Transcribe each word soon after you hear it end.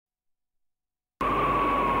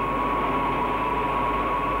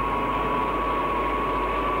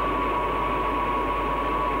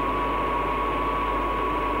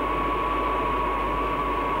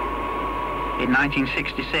In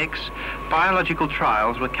 1966, biological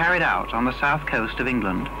trials were carried out on the south coast of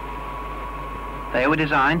England. They were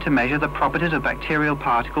designed to measure the properties of bacterial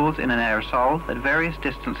particles in an aerosol at various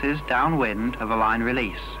distances downwind of a line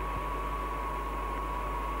release.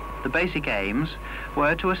 The basic aims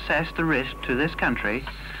were to assess the risk to this country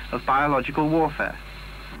of biological warfare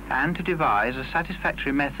and to devise a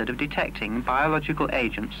satisfactory method of detecting biological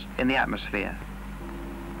agents in the atmosphere.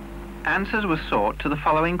 Answers were sought to the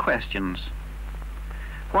following questions.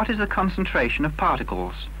 What is the concentration of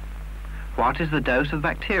particles? What is the dose of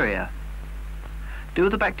bacteria? Do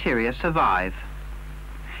the bacteria survive?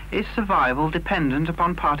 Is survival dependent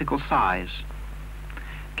upon particle size?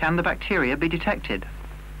 Can the bacteria be detected?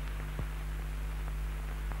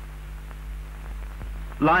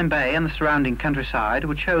 Lyme Bay and the surrounding countryside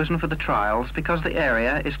were chosen for the trials because the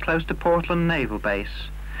area is close to Portland Naval Base,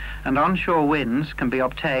 and onshore winds can be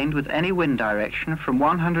obtained with any wind direction from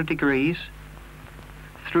 100 degrees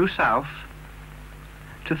through south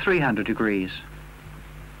to 300 degrees.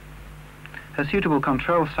 A suitable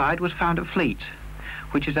control site was found at Fleet,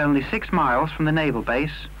 which is only 6 miles from the naval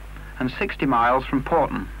base and 60 miles from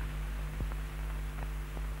Porton.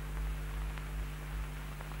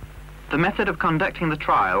 The method of conducting the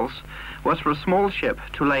trials was for a small ship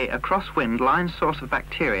to lay a crosswind line source of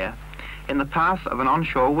bacteria in the path of an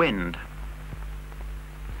onshore wind.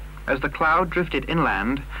 As the cloud drifted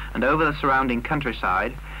inland and over the surrounding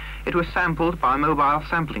countryside, it was sampled by mobile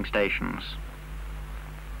sampling stations.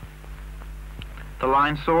 The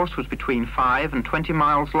line source was between 5 and 20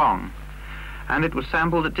 miles long, and it was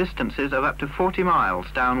sampled at distances of up to 40 miles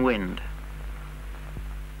downwind.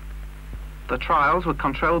 The trials were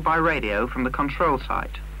controlled by radio from the control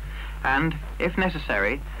site, and, if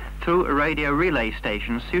necessary, through a radio relay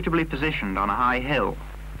station suitably positioned on a high hill.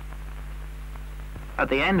 At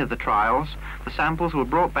the end of the trials, the samples were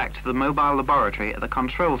brought back to the mobile laboratory at the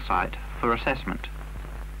control site for assessment.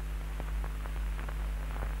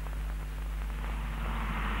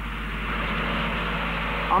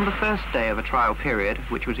 On the first day of a trial period,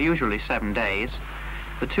 which was usually 7 days,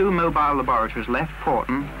 the 2 mobile laboratories left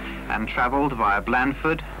Porton and travelled via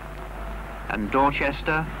Blandford and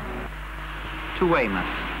Dorchester to Weymouth.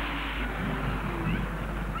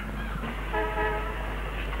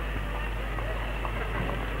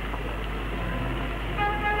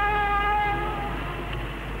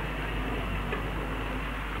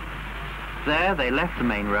 There they left the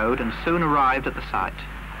main road and soon arrived at the site.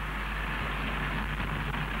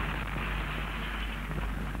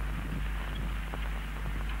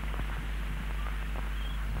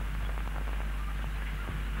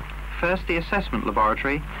 First, the assessment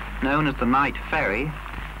laboratory, known as the Night Ferry,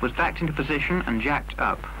 was backed into position and jacked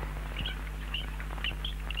up.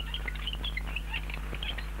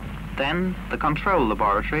 Then, the control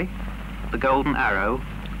laboratory, the Golden Arrow,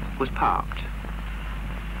 was parked.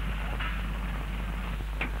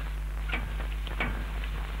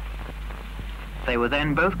 They were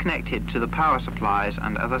then both connected to the power supplies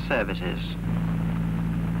and other services.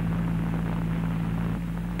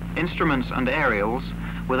 Instruments and aerials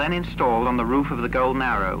were then installed on the roof of the Golden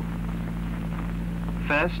Arrow.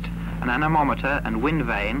 First, an anemometer and wind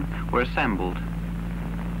vane were assembled.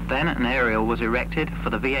 Then an aerial was erected for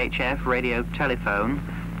the VHF radio telephone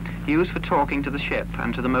used for talking to the ship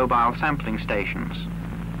and to the mobile sampling stations.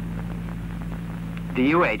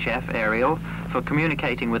 The UHF aerial for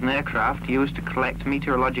communicating with an aircraft used to collect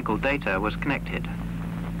meteorological data was connected.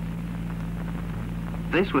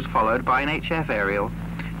 This was followed by an HF aerial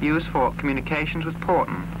used for communications with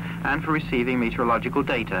Porton and for receiving meteorological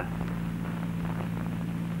data.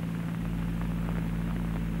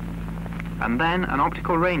 And then an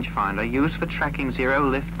optical rangefinder used for tracking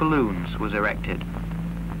zero-lift balloons was erected.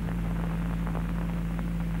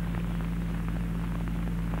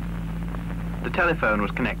 The telephone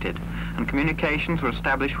was connected and communications were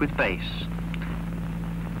established with base.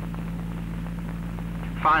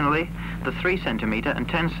 Finally, the 3 centimetre and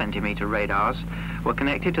 10 centimetre radars were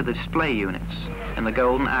connected to the display units in the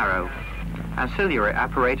Golden Arrow. Ancillary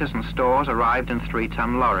apparatus and stores arrived in a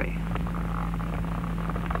 3-ton lorry.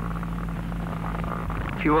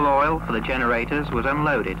 Fuel oil for the generators was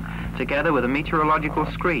unloaded, together with a meteorological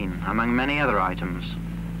screen, among many other items.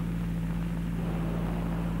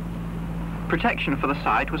 Protection for the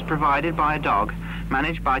site was provided by a dog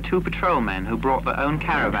managed by 2 patrolmen who brought their own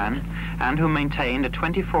caravan and who maintained a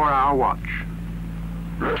 24-hour watch.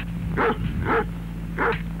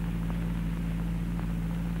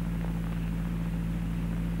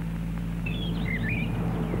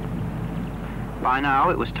 By now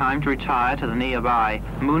it was time to retire to the nearby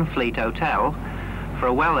Moonfleet Hotel for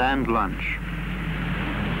a well-earned lunch.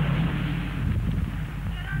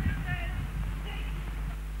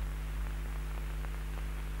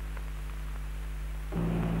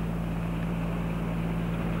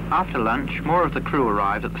 After lunch, more of the crew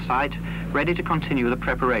arrived at the site, ready to continue the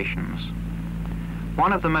preparations.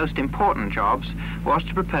 One of the most important jobs was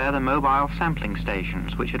to prepare the mobile sampling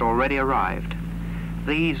stations, which had already arrived.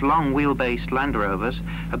 These long wheelbase Land Rovers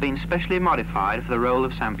have been specially modified for the role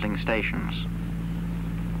of sampling stations.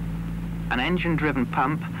 An engine-driven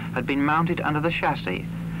pump had been mounted under the chassis,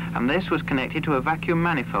 and this was connected to a vacuum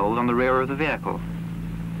manifold on the rear of the vehicle.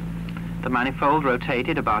 The manifold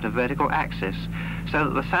rotated about a vertical axis so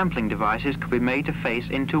that the sampling devices could be made to face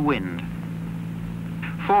into wind.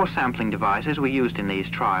 4 sampling devices were used in these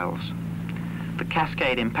trials. The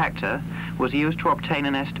cascade impactor was used to obtain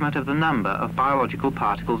an estimate of the number of biological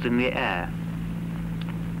particles in the air.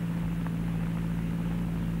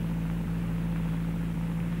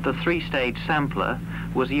 The 3-stage sampler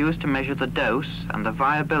was used to measure the dose and the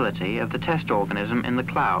viability of the test organism in the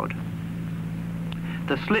cloud.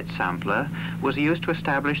 The slit sampler was used to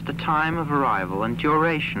establish the time of arrival and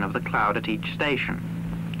duration of the cloud at each station.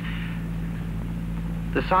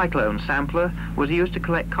 The cyclone sampler was used to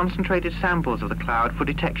collect concentrated samples of the cloud for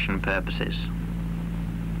detection purposes.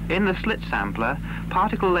 In the slit sampler,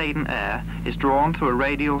 particle-laden air is drawn through a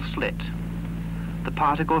radial slit. The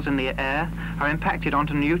particles in the air are impacted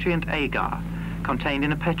onto nutrient agar, contained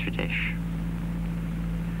in a petri dish.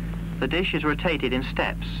 The dish is rotated in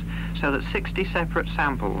steps so that 60 separate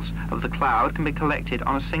samples of the cloud can be collected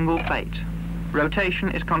on a single plate. Rotation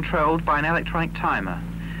is controlled by an electronic timer,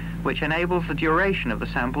 which enables the duration of the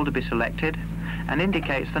sample to be selected and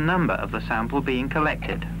indicates the number of the sample being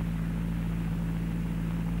collected.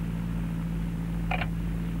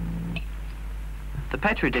 The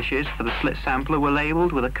petri dishes for the slit sampler were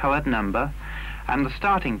labelled with a coloured number, and the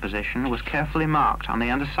starting position was carefully marked on the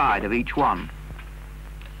underside of each one.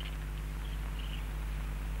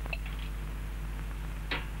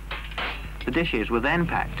 The dishes were then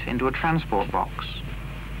packed into a transport box.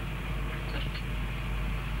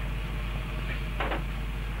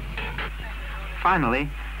 Finally,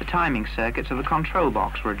 the timing circuits of the control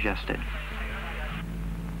box were adjusted.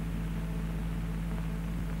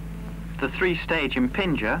 The 3-stage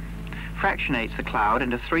impinger fractionates the cloud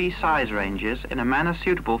into 3 size ranges in a manner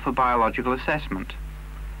suitable for biological assessment.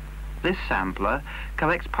 This sampler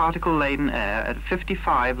collects particle-laden air at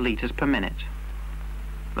 55 litres per minute.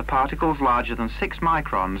 The particles larger than 6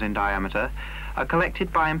 microns in diameter are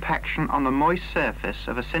collected by impaction on the moist surface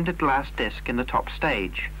of a sintered glass disc in the top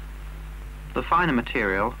stage. The finer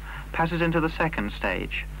material passes into the second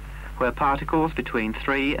stage, where particles between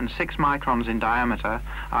 3 and 6 microns in diameter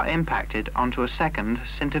are impacted onto a second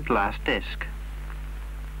sintered glass disc.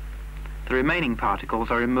 The remaining particles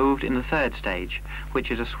are removed in the third stage, which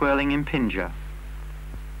is a swirling impinger.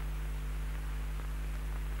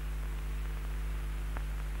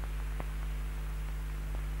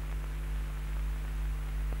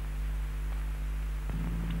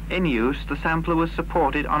 In use, the sampler was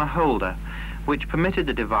supported on a holder, which permitted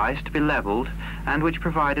the device to be levelled and which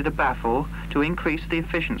provided a baffle to increase the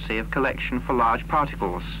efficiency of collection for large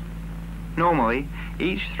particles. Normally,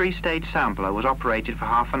 each 3-stage sampler was operated for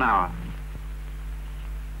half an hour.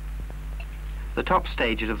 The top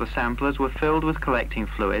stages of the samplers were filled with collecting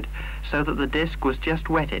fluid so that the disc was just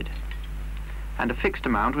wetted, and a fixed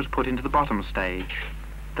amount was put into the bottom stage.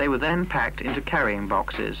 They were then packed into carrying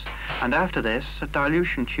boxes, and after this,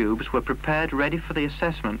 dilution tubes were prepared ready for the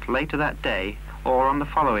assessment later that day or on the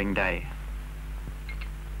following day.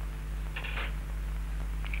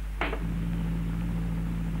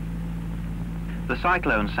 The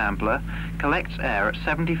cyclone sampler collects air at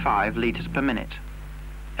 75 litres per minute.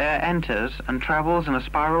 Air enters and travels in a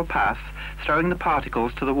spiral path, throwing the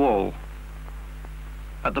particles to the wall.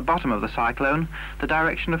 At the bottom of the cyclone, the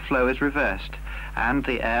direction of flow is reversed, and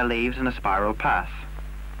the air leaves in a spiral path.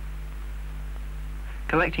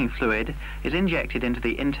 Collecting fluid is injected into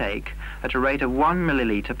the intake at a rate of 1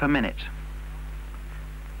 milliliter per minute.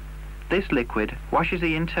 This liquid washes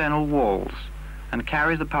the internal walls and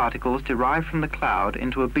carries the particles derived from the cloud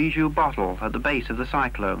into a bijou bottle at the base of the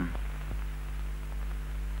cyclone.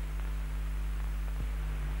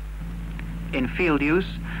 In field use,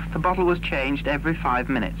 the bottle was changed every 5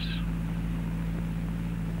 minutes.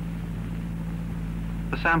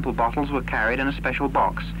 The sample bottles were carried in a special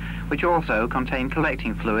box, which also contained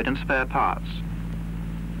collecting fluid and spare parts.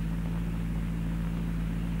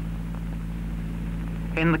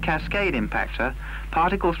 In the cascade impactor,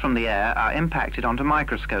 particles from the air are impacted onto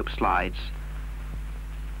microscope slides.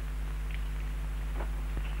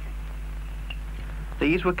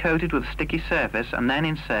 These were coated with a sticky surface and then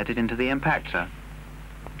inserted into the impactor.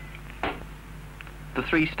 The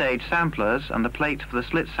 3-stage samplers and the plates for the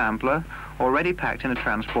slit sampler, already packed in a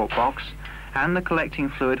transport box, and the collecting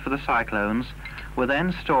fluid for the cyclones were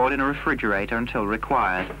then stored in a refrigerator until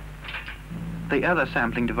required. The other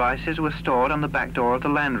sampling devices were stored on the back door of the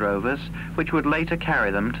Land Rovers, which would later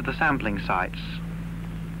carry them to the sampling sites.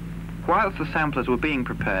 Whilst the samplers were being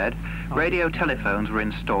prepared, radio telephones were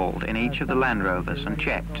installed in each of the Land Rovers and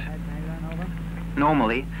checked.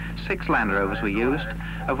 Normally, 6 Land Rovers were used,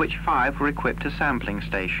 of which 5 were equipped as sampling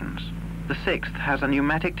stations. The 6th has a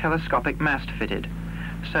pneumatic telescopic mast fitted,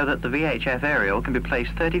 so that the VHF aerial can be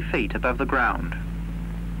placed 30 feet above the ground.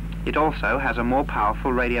 It also has a more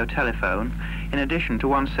powerful radio telephone, in addition to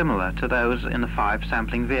one similar to those in the 5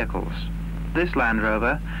 sampling vehicles. This Land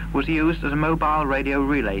Rover was used as a mobile radio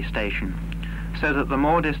relay station, so that the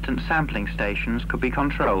more distant sampling stations could be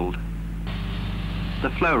controlled. The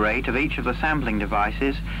flow rate of each of the sampling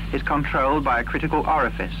devices is controlled by a critical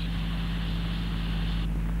orifice.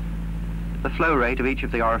 The flow rate of each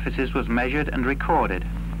of the orifices was measured and recorded.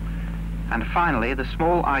 And finally, the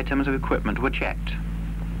small items of equipment were checked.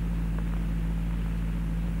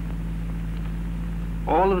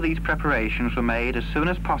 All of these preparations were made as soon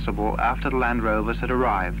as possible after the Land Rovers had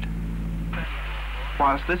arrived.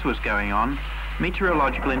 Whilst this was going on,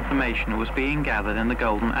 meteorological information was being gathered in the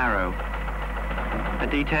Golden Arrow. A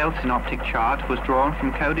detailed synoptic chart was drawn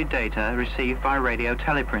from coded data received by radio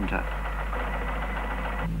teleprinter.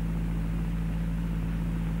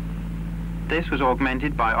 This was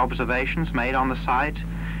augmented by observations made on the site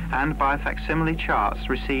and by facsimile charts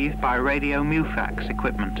received by radio mufax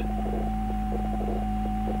equipment.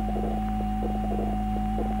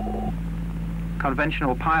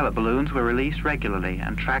 Conventional pilot balloons were released regularly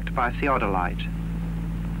and tracked by theodolite.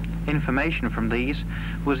 Information from these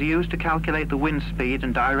was used to calculate the wind speed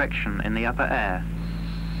and direction in the upper air.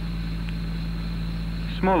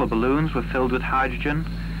 Smaller balloons were filled with hydrogen,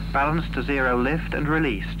 balanced to zero lift and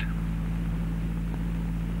released.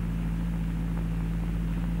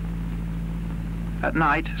 At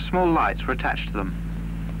night, small lights were attached to them.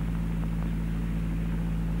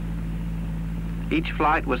 Each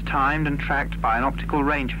flight was timed and tracked by an optical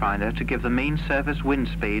rangefinder to give the mean surface wind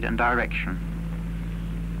speed and direction.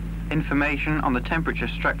 Information on the temperature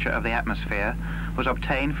structure of the atmosphere was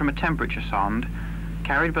obtained from a temperature sonde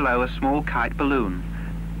carried below a small kite balloon.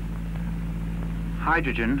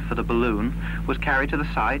 Hydrogen for the balloon was carried to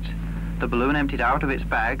the site, the balloon emptied out of its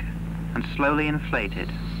bag and slowly inflated.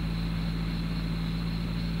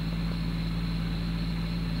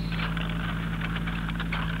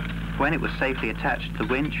 When it was safely attached to the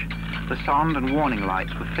winch, the sonde and warning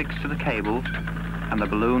lights were fixed to the cable and the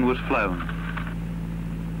balloon was flown.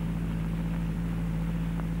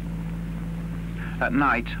 At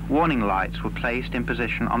night, warning lights were placed in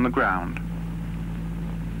position on the ground.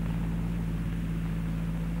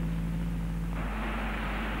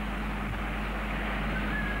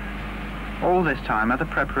 All this time, other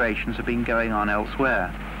preparations have been going on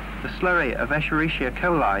elsewhere. The slurry of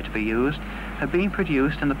E.coli to be used had been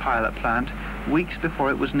produced in the pilot plant weeks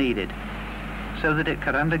before it was needed, so that it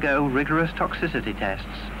could undergo rigorous toxicity tests.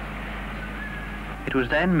 It was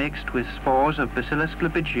then mixed with spores of Bacillus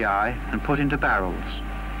glabigii and put into barrels.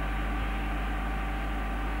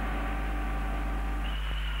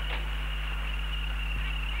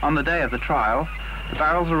 On the day of the trial, the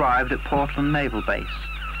barrels arrived at Portland Naval Base,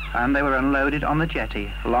 and they were unloaded on the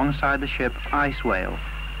jetty alongside the ship Ice Whale.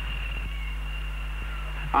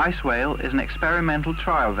 Ice Whale is an experimental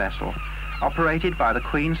trial vessel operated by the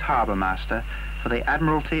Queen's Harbour Master for the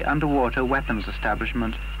Admiralty Underwater Weapons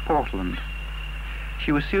Establishment, Portland.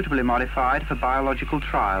 She was suitably modified for biological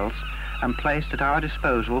trials and placed at our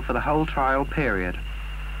disposal for the whole trial period.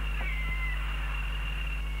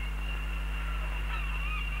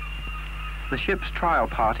 The ship's trial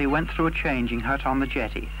party went through a changing hut on the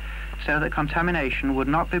jetty so that contamination would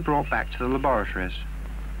not be brought back to the laboratories.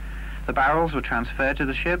 The barrels were transferred to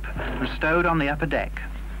the ship and stowed on the upper deck.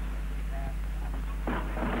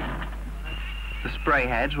 The spray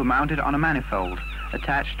heads were mounted on a manifold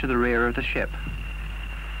attached to the rear of the ship.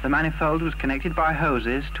 The manifold was connected by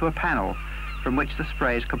hoses to a panel from which the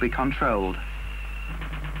sprays could be controlled.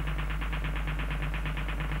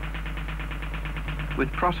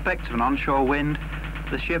 With prospects of an onshore wind,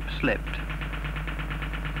 the ship slipped.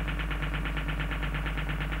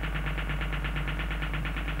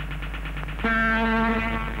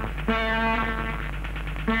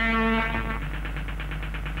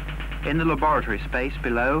 In the laboratory space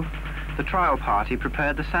below, the trial party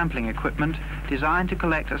prepared the sampling equipment designed to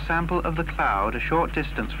collect a sample of the cloud a short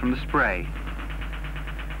distance from the spray.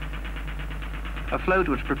 A float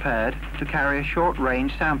was prepared to carry a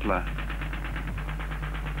short-range sampler.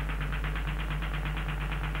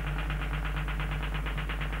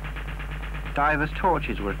 divers'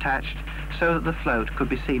 torches were attached so that the float could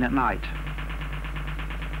be seen at night.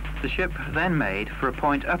 The ship then made for a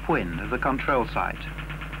point upwind of the control site.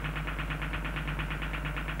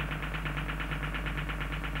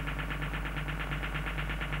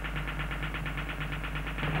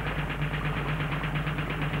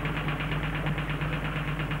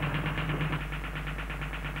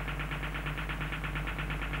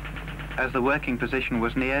 As the working position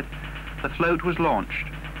was neared, the float was launched.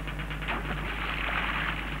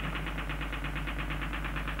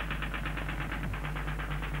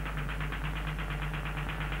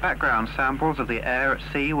 Background samples of the air at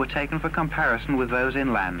sea were taken for comparison with those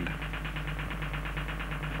inland.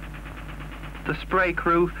 The spray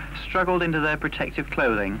crew struggled into their protective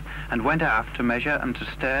clothing and went aft to measure and to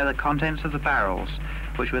stir the contents of the barrels,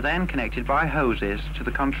 which were then connected by hoses to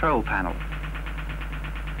the control panel.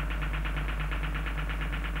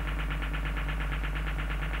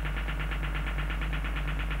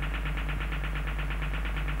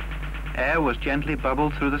 Air was gently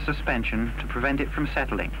bubbled through the suspension to prevent it from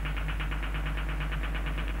settling.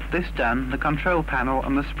 This done, the control panel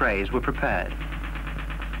and the sprays were prepared.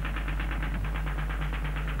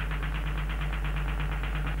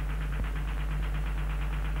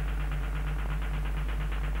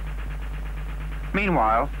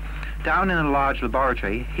 Meanwhile, down in a large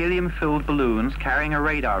laboratory, helium-filled balloons carrying a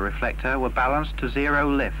radar reflector were balanced to zero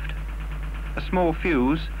lift. A small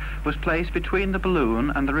fuse was placed between the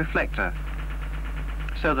balloon and the reflector,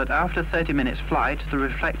 so that after 30 minutes flight, the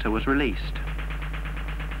reflector was released.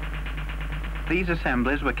 These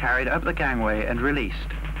assemblies were carried up the gangway and released.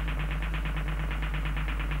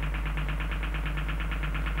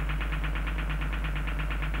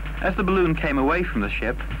 As the balloon came away from the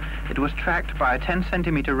ship, it was tracked by a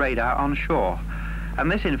 10-centimeter radar on shore,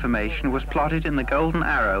 and this information was plotted in the golden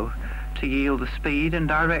arrow to yield the speed and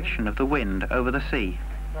direction of the wind over the sea.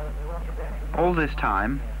 All this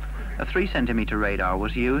time, a 3-centimeter radar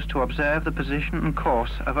was used to observe the position and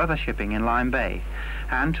course of other shipping in Lyme Bay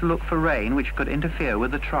and to look for rain which could interfere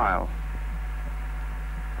with the trial.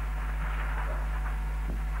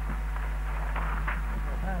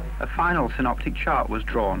 A final synoptic chart was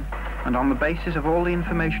drawn, and on the basis of all the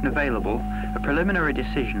information available, a preliminary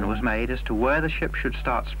decision was made as to where the ship should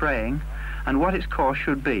start spraying and what its course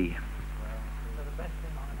should be.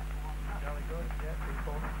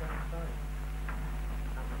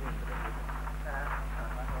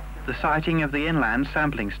 The siting of the inland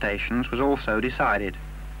sampling stations was also decided.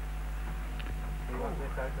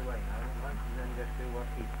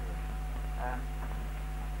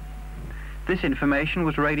 This information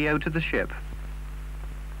was radioed to the ship.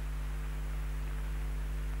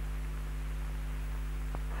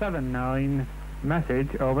 "7-9,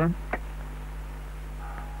 message, over."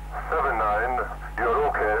 7-9, you're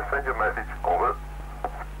okay, send your message, over.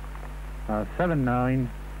 7-9,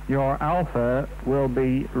 your alpha will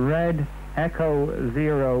be red Echo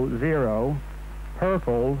 00,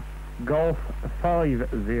 purple Golf 50,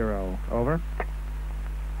 over.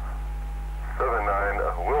 7-9,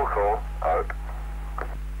 Wilco, out.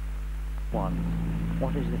 1.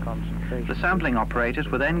 What is the concentration? The sampling operators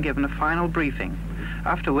were then given a final briefing,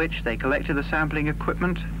 after which they collected the sampling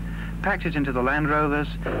equipment, packed it into the Land Rovers,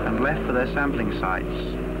 and left for their sampling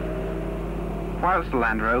sites. Whilst the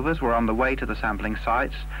Land Rovers were on the way to the sampling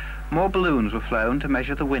sites, more balloons were flown to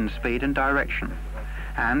measure the wind speed and direction,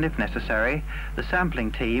 and, if necessary, the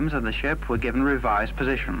sampling teams of the ship were given revised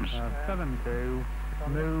positions. 7-2,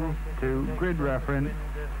 move to grid reference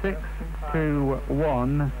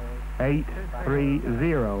 621-830,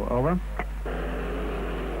 over.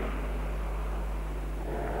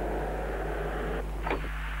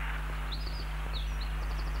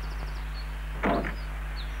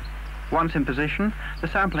 Once in position, the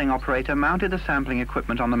sampling operator mounted the sampling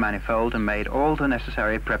equipment on the manifold and made all the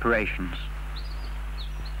necessary preparations.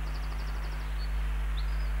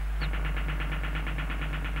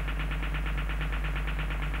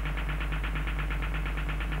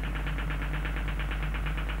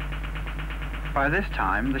 By this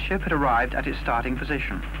time, the ship had arrived at its starting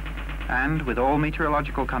position, and with all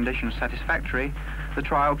meteorological conditions satisfactory, the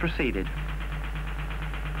trial proceeded.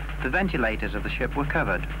 The ventilators of the ship were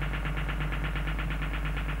covered.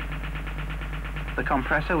 The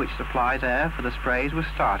compressor which supplies air for the sprays was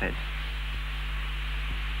started,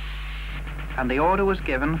 and the order was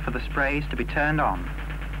given for the sprays to be turned on.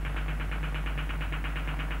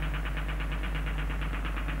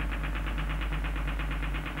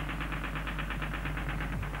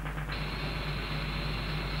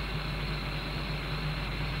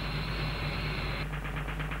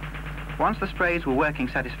 Once the sprays were working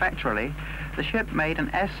satisfactorily, the ship made an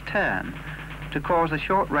S-turn to cause the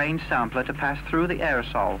short-range sampler to pass through the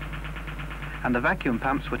aerosol, and the vacuum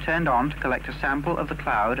pumps were turned on to collect a sample of the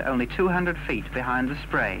cloud only 200 feet behind the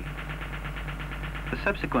spray. The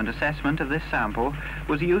subsequent assessment of this sample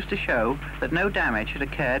was used to show that no damage had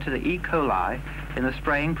occurred to the E. coli in the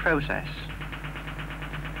spraying process.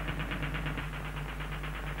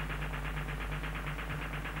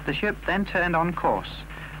 The ship then turned on course,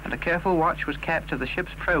 and a careful watch was kept of the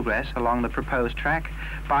ship's progress along the proposed track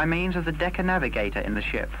by means of the Decker navigator in the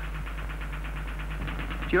ship.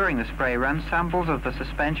 During the spray run, samples of the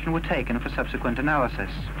suspension were taken for subsequent analysis.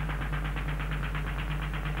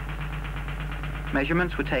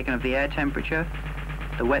 Measurements were taken of the air temperature,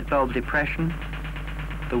 the wet bulb depression,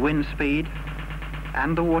 the wind speed,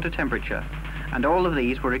 and the water temperature, and all of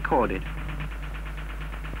these were recorded.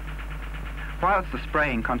 Whilst the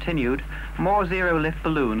spraying continued, more zero-lift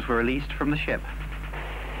balloons were released from the ship.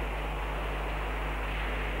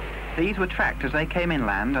 These were tracked as they came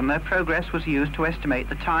inland, and their progress was used to estimate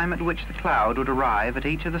the time at which the cloud would arrive at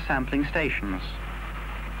each of the sampling stations.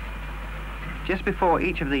 Just before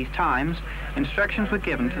each of these times, instructions were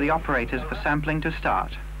given to the operators for sampling to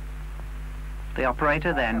start. The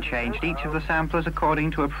operator then changed each of the samplers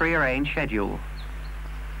according to a pre-arranged schedule.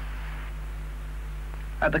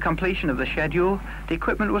 At the completion of the schedule, the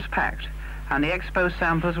equipment was packed, and the exposed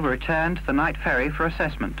samplers were returned to the night ferry for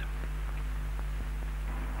assessment.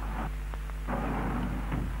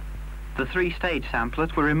 The 3-stage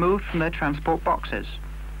samplers were removed from their transport boxes.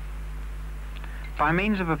 By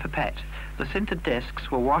means of a pipette, the sintered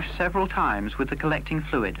discs were washed several times with the collecting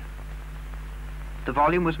fluid. The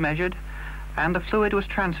volume was measured, and the fluid was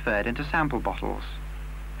transferred into sample bottles.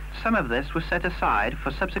 Some of this was set aside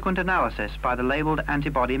for subsequent analysis by the labelled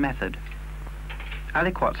antibody method.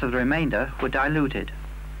 Aliquots of the remainder were diluted,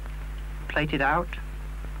 plated out,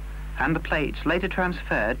 and the plates later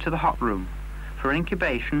transferred to the hot room for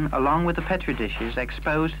incubation along with the Petri dishes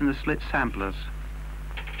exposed in the slit samplers.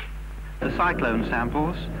 The cyclone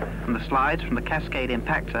samples and the slides from the Cascade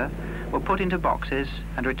impactor were put into boxes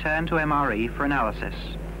and returned to MRE for analysis.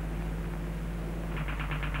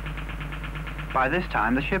 By this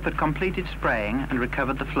time, the ship had completed spraying and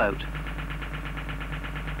recovered the float.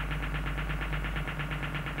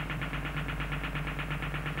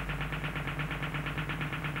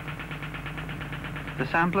 The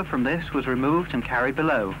sampler from this was removed and carried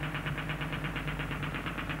below.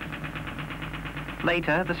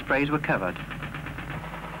 Later, the sprays were covered.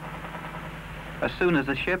 As soon as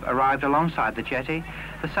the ship arrived alongside the jetty,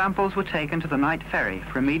 the samples were taken to the night ferry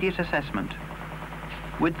for immediate assessment.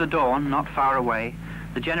 With the dawn not far away,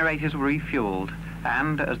 the generators were refueled,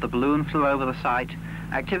 and as the balloon flew over the site,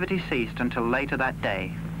 activity ceased until later that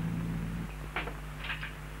day.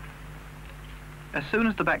 As soon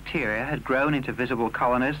as the bacteria had grown into visible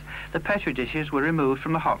colonies, the Petri dishes were removed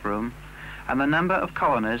from the hot room, and the number of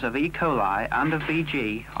colonies of E. coli and of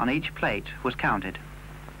VG on each plate was counted.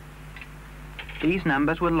 These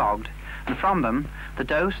numbers were logged, and from them, the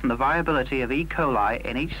dose and the viability of E. coli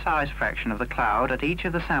in each size fraction of the cloud at each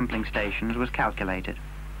of the sampling stations was calculated.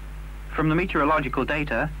 From the meteorological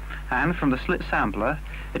data and from the slit sampler,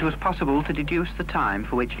 it was possible to deduce the time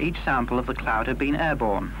for which each sample of the cloud had been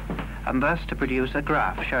airborne, and thus to produce a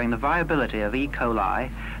graph showing the viability of E.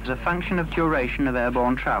 coli as a function of duration of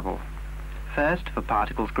airborne travel. First for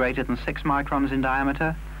particles greater than 6 microns in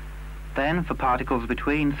diameter, then for particles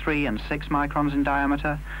between 3 and 6 microns in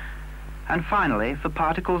diameter, and finally for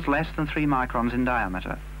particles less than 3 microns in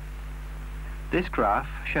diameter. This graph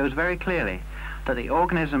shows very clearly that the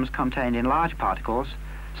organisms contained in large particles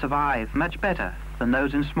survive much better than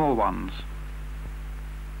those in small ones.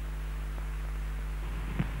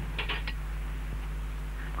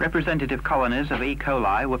 Representative colonies of E.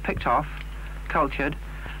 coli were picked off, cultured,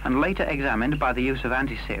 and later examined by the use of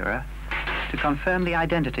antisera to confirm the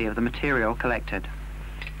identity of the material collected.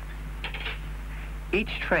 Each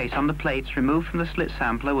trace on the plates removed from the slit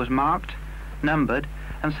sampler was marked, numbered,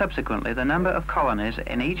 and subsequently the number of colonies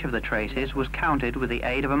in each of the traces was counted with the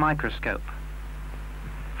aid of a microscope.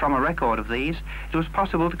 From a record of these, it was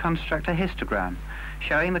possible to construct a histogram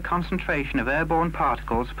showing the concentration of airborne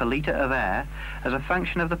particles per litre of air as a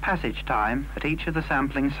function of the passage time at each of the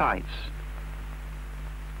sampling sites.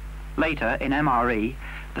 Later, in MRE,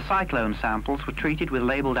 the cyclone samples were treated with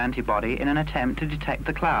labelled antibody in an attempt to detect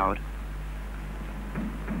the cloud.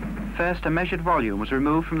 First, a measured volume was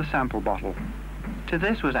removed from the sample bottle. To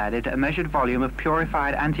this was added a measured volume of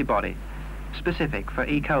purified antibody, specific for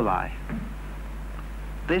E. coli.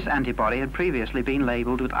 This antibody had previously been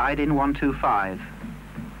labelled with iodine 125.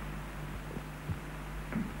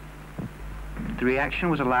 The reaction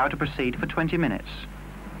was allowed to proceed for 20 minutes.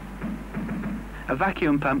 A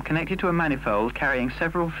vacuum pump connected to a manifold carrying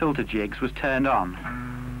several filter jigs was turned on.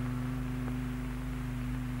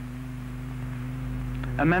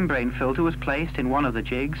 A membrane filter was placed in one of the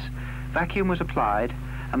jigs, vacuum was applied,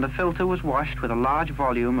 and the filter was washed with a large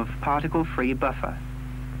volume of particle-free buffer.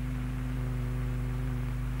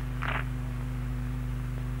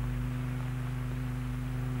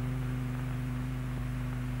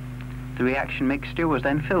 The reaction mixture was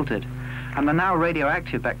then filtered, and the now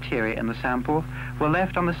radioactive bacteria in the sample were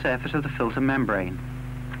left on the surface of the filter membrane.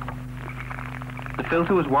 The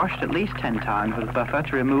filter was washed at least 10 times with buffer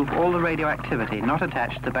to remove all the radioactivity not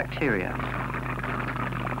attached to the bacteria.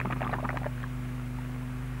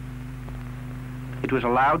 It was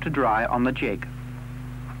allowed to dry on the jig.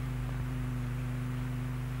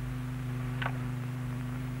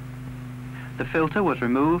 The filter was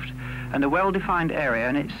removed, and a well-defined area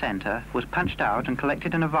in its center was punched out and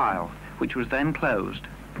collected in a vial, which was then closed.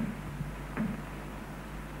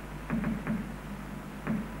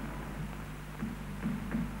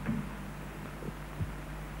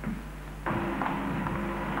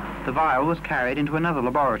 The vial was carried into another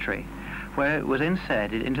laboratory, where it was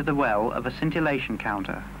inserted into the well of a scintillation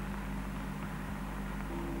counter.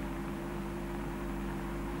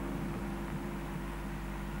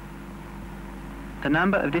 The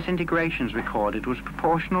number of disintegrations recorded was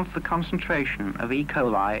proportional to the concentration of E.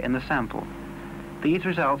 coli in the sample. These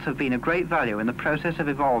results have been of great value in the process of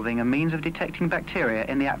evolving a means of detecting bacteria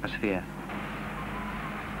in the atmosphere.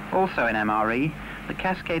 Also in MRE, the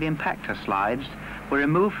cascade impactor slides were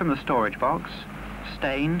removed from the storage box,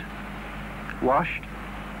 stained, washed,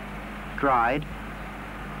 dried,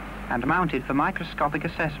 and mounted for microscopic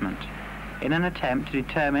assessment in an attempt to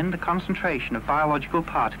determine the concentration of biological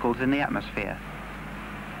particles in the atmosphere.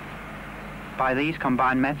 By these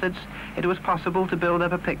combined methods, it was possible to build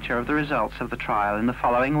up a picture of the results of the trial in the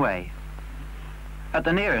following way. At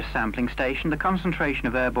the nearest sampling station, the concentration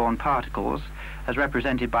of airborne particles, as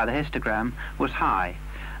represented by the histogram, was high,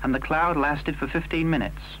 and the cloud lasted for 15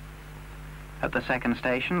 minutes. At the second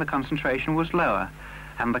station, the concentration was lower,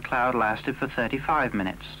 and the cloud lasted for 35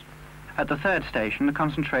 minutes. At the third station, the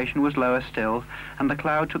concentration was lower still, and the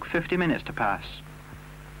cloud took 50 minutes to pass.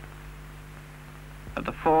 At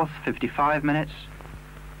the fourth, 55 minutes,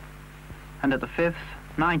 and at the fifth,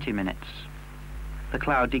 90 minutes. The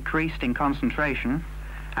cloud decreased in concentration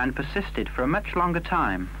and persisted for a much longer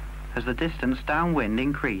time as the distance downwind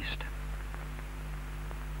increased.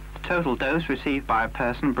 The total dose received by a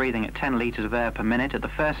person breathing at 10 litres of air per minute at the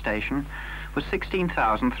first station was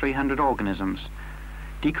 16,300 organisms,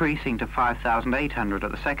 decreasing to 5,800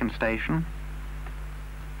 at the second station,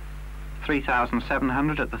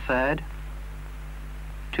 3,700 at the third,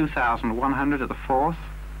 2,100 at the fourth,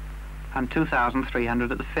 and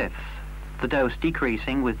 2,300 at the fifth, the dose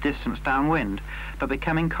decreasing with distance downwind, but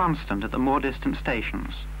becoming constant at the more distant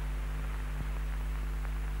stations.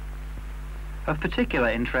 Of particular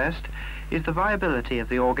interest is the viability of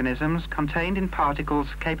the organisms contained in particles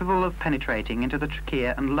capable of penetrating into the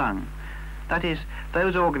trachea and lung, that is,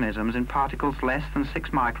 those organisms in particles less than 6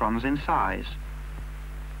 microns in size.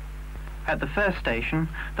 At the first station,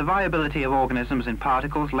 the viability of organisms in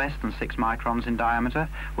particles less than 6 microns in diameter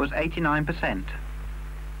was 89%.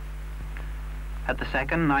 At the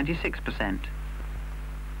second, 96%.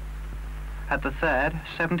 At the third,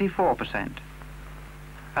 74%.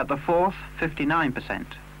 At the fourth, 59%.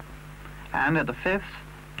 And at the fifth,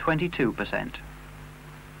 22%.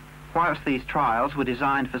 Whilst these trials were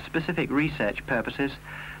designed for specific research purposes,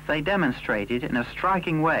 they demonstrated in a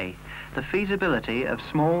striking way the feasibility of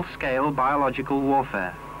small-scale biological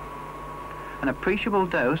warfare. An appreciable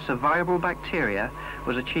dose of viable bacteria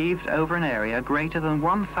was achieved over an area greater than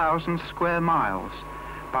 1,000 square miles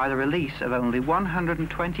by the release of only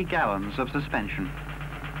 120 gallons of suspension.